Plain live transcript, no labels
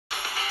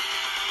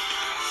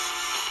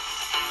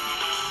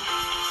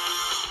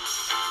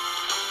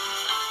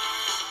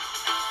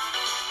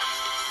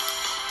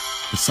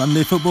The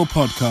Sunday Football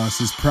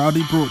Podcast is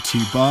proudly brought to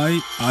you by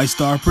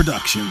iStar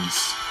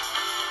Productions.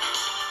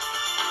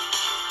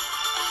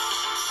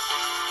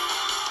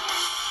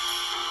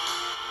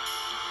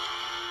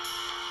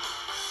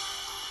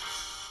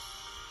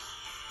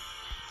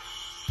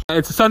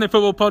 It's a Sunday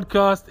Football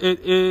Podcast. It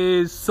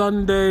is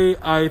Sunday,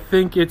 I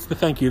think it's the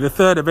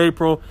 3rd of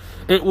April.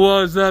 It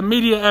was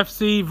Media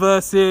FC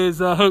versus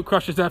Hope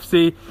Crushers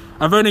FC.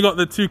 I've only got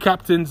the two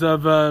captains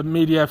of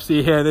Media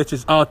FC here. This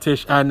is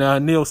Artish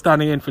and Neil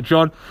standing in for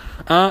John.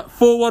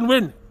 4-1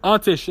 win.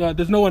 Artish,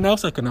 there's no one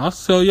else I can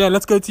ask. So yeah,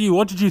 let's go to you.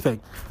 What did you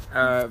think?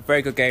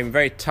 Very good game.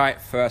 Very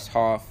tight first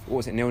half. What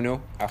was it,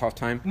 0-0 at half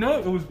time? No,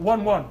 it was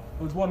 1-1.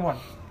 It was 1-1.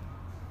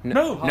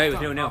 No, it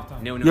was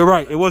 0-0. You're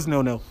right, it was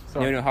 0-0.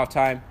 0-0 half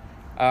time.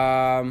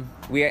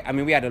 We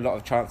had a lot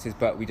of chances,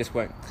 but we just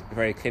weren't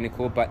very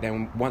clinical. But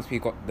then once we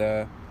got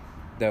the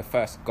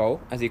first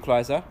goal as the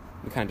equaliser,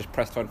 we kind of just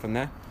pressed on from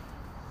there.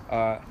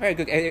 Very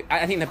good.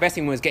 I think the best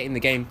thing was getting the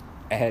game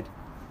ahead,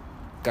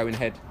 going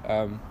ahead.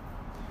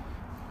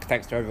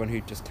 Thanks to everyone who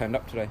just turned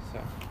up today.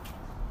 So.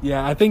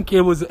 Yeah, I think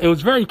it was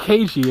very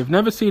cagey. I've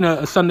never seen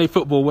a Sunday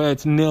football where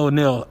it's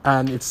 0-0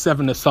 and it's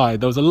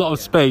 7-aside. There was a lot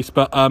of space,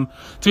 but to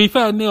be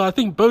fair, Neil, I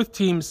think both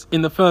teams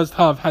in the first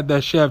half had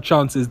their share of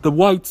chances. The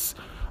Whites,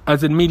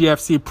 as in Media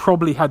FC,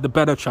 probably had the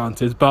better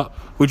chances, but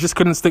we just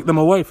couldn't stick them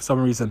away for some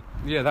reason.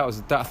 Yeah, I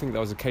think that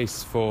was the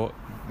case for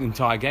the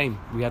entire game.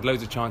 We had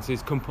loads of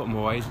chances, couldn't put them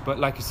away. But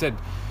like you said,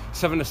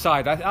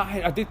 7-aside.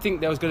 I did think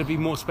there was going to be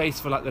more space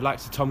for like the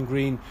likes of Tom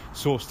Green,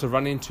 Source to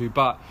run into,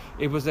 but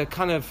it was a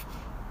kind of,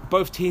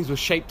 both teams were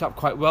shaped up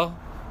quite well,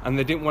 and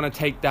they didn't want to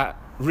take that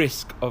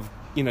risk of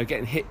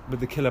getting hit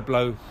with the killer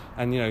blow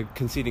and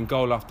conceding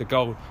goal after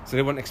goal. So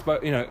they weren't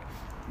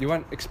they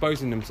weren't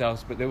exposing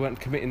themselves, but they weren't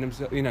committing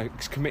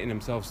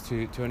themselves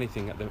to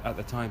anything at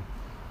the time.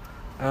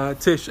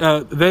 Tish,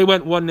 they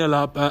went 1-0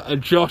 up. A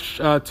Josh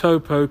toe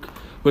poke,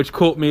 which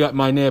caught me at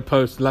my near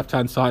post,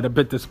 left-hand side. A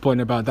bit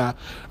disappointed about that.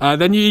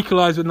 Then you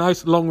equalised with a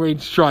nice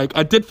long-range strike.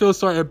 I did feel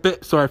a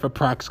bit sorry for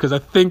Prax, because I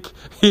think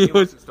he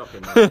was... wasn't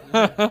stopping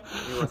that.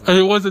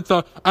 He wasn't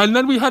stopping. And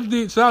then we had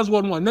so that was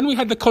 1-1. Then we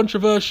had the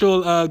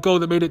controversial goal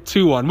that made it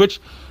 2-1, which,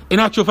 in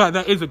actual fact,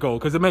 that is a goal,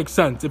 because it makes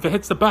sense. If it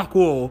hits the back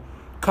wall,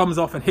 comes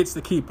off and hits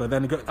the keeper,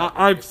 then it goes...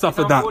 I've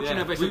suffered that. But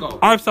it's a goal.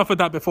 I've suffered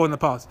that before in the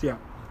past, yeah.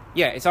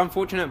 Yeah, it's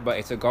unfortunate, but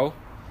it's a goal.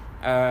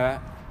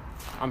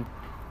 I'm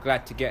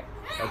glad to get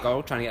a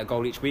goal, trying to get a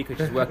goal each week, which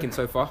is working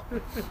so far.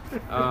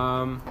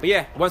 But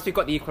yeah, once we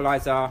got the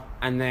equaliser,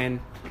 and then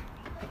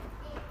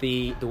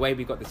the way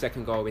we got the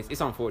second goal,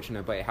 it's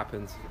unfortunate, but it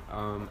happens.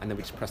 And then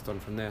we just pressed on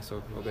from there,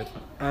 so all good.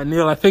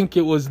 Neil, I think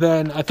it was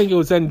then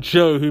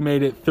Joe who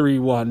made it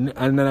 3-1,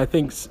 and then I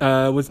think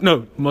was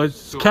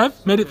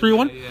Kev made it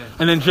 3-1,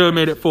 and then Joe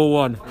made it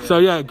 4-1. So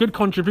yeah, good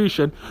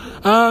contribution.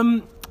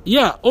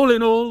 Yeah, all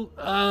in all,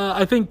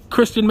 I think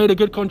Christian made a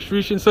good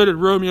contribution. So did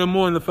Romeo,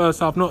 more in the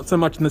first half, not so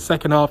much in the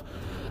second half.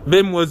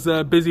 Vim was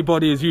a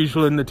busybody as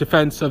usual in the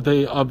defence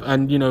causing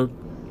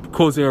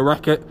a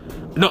racket.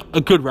 Not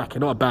a good racket,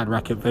 not a bad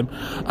racket, Vim.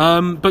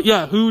 But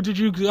yeah, who did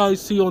you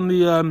guys see on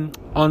the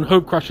on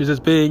Hope Crushers as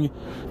being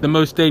the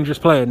most dangerous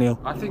player, Neil?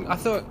 I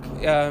thought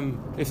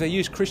if they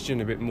used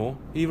Christian a bit more,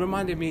 he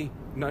reminded me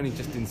not only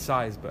just in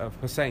size but of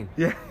Hussein.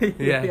 Yeah.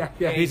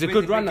 He's a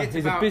good runner.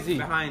 He's a busy.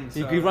 Behind,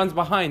 so. He runs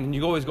behind, and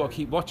you always got to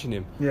keep watching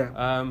him.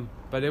 Yeah.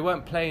 But they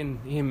weren't playing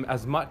him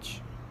as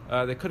much.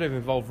 They could have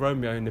involved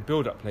Romeo in the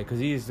build-up play, because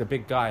he is a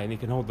big guy and he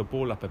can hold the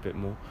ball up a bit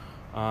more.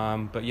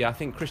 But yeah, I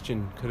think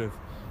Christian they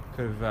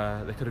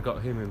could have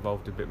got him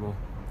involved a bit more.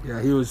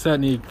 Yeah, he was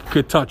certainly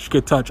good touch.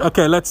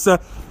 Okay, let's.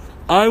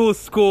 I will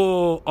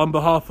score on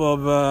behalf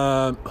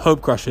of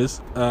Hope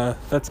Crushers.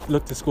 Let's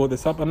look to score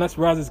this up. Unless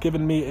Raz has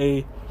given me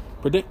a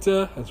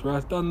predictor. Has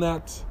Raz done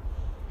that?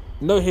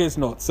 No, he has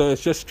not. So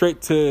it's just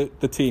straight to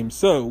the team.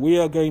 So we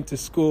are going to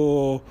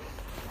score.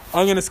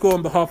 I'm going to score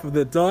on behalf of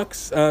the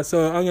Darks.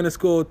 So I'm going to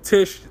score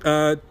Tish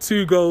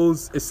 2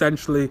 goals,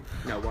 essentially.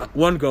 No,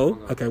 one goal.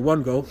 Okay,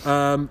 1 goal.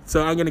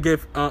 So I'm going to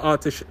give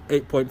Artish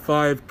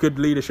 8.5. Good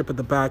leadership at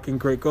the back and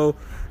great goal.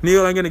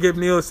 Neil, I'm going to give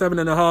Neil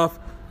 7.5.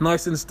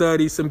 Nice and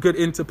sturdy. Some good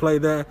interplay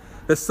there.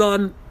 The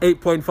Sun,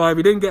 8.5.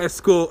 He didn't get a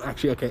score.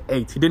 Actually, okay,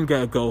 8. He didn't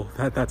get a goal.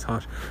 That's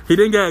harsh. He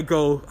didn't get a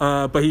goal,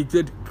 but he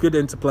did good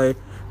interplay.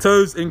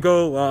 Toes in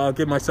goal. I'll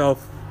give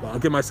myself a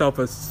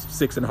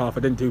 6.5. I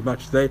didn't do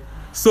much today.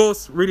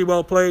 Source, really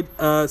well played.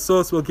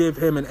 Source will give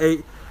him an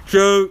 8.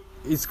 Joe,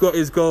 he's got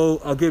his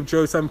goal. I'll give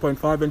Joe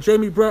 7.5. And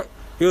Jamie Brett,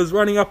 he was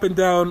running up and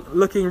down,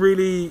 looking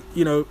really,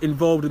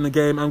 involved in the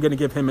game. I'm going to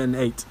give him an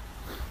 8.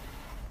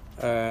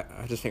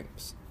 I just think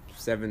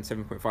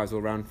 7.5 all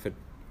round for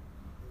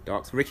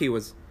Darks. Ricky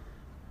was...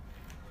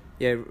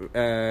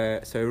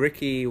 so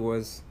Ricky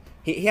was...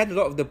 He had a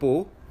lot of the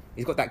ball.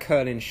 He's got that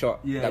curling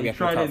shot that we have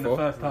to look out for. Yeah, he tried it in the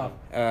first half.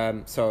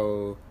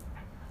 So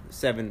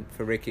 7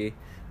 for Ricky.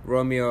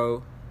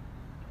 Romeo,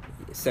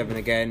 7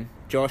 again.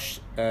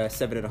 Josh,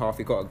 7.5.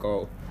 He got a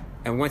goal,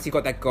 and once he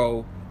got that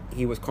goal,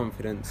 he was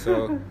confident.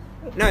 So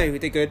no, he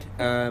did good.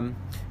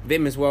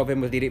 Vim as well.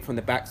 Vim was leading from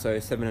the back, so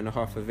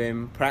 7.5 for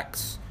Vim.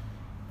 Prax,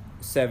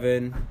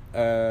 7.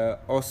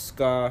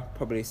 Oscar,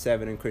 probably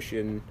 7. And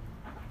Christian,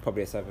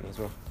 probably a 7 as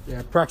well.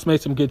 Yeah, Prax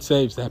made some good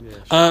saves there. Yeah,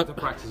 shout out to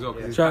Prax as well,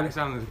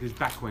 because his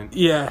back went.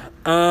 Yeah.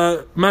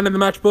 Man of the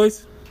match,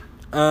 boys.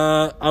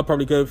 I'll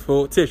probably go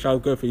for Tish. I'll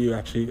go for you,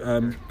 actually.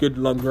 Good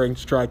long-range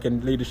strike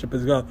and leadership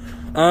as well.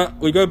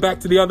 We go back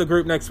to the other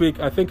group next week.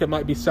 I think it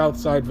might be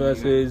Southside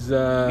versus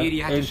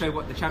Media had to show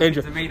what the champions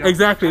are made of.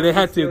 Exactly, they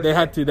had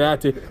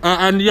to.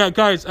 And yeah,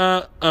 guys,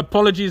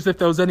 apologies if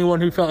there was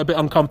anyone who felt a bit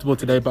uncomfortable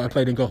today, but I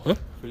played in goal. Huh?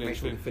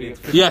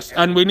 Yes,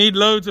 and we need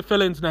loads of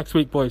fill-ins next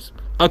week, boys.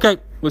 Okay,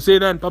 we'll see you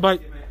then. Bye-bye.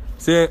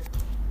 See you.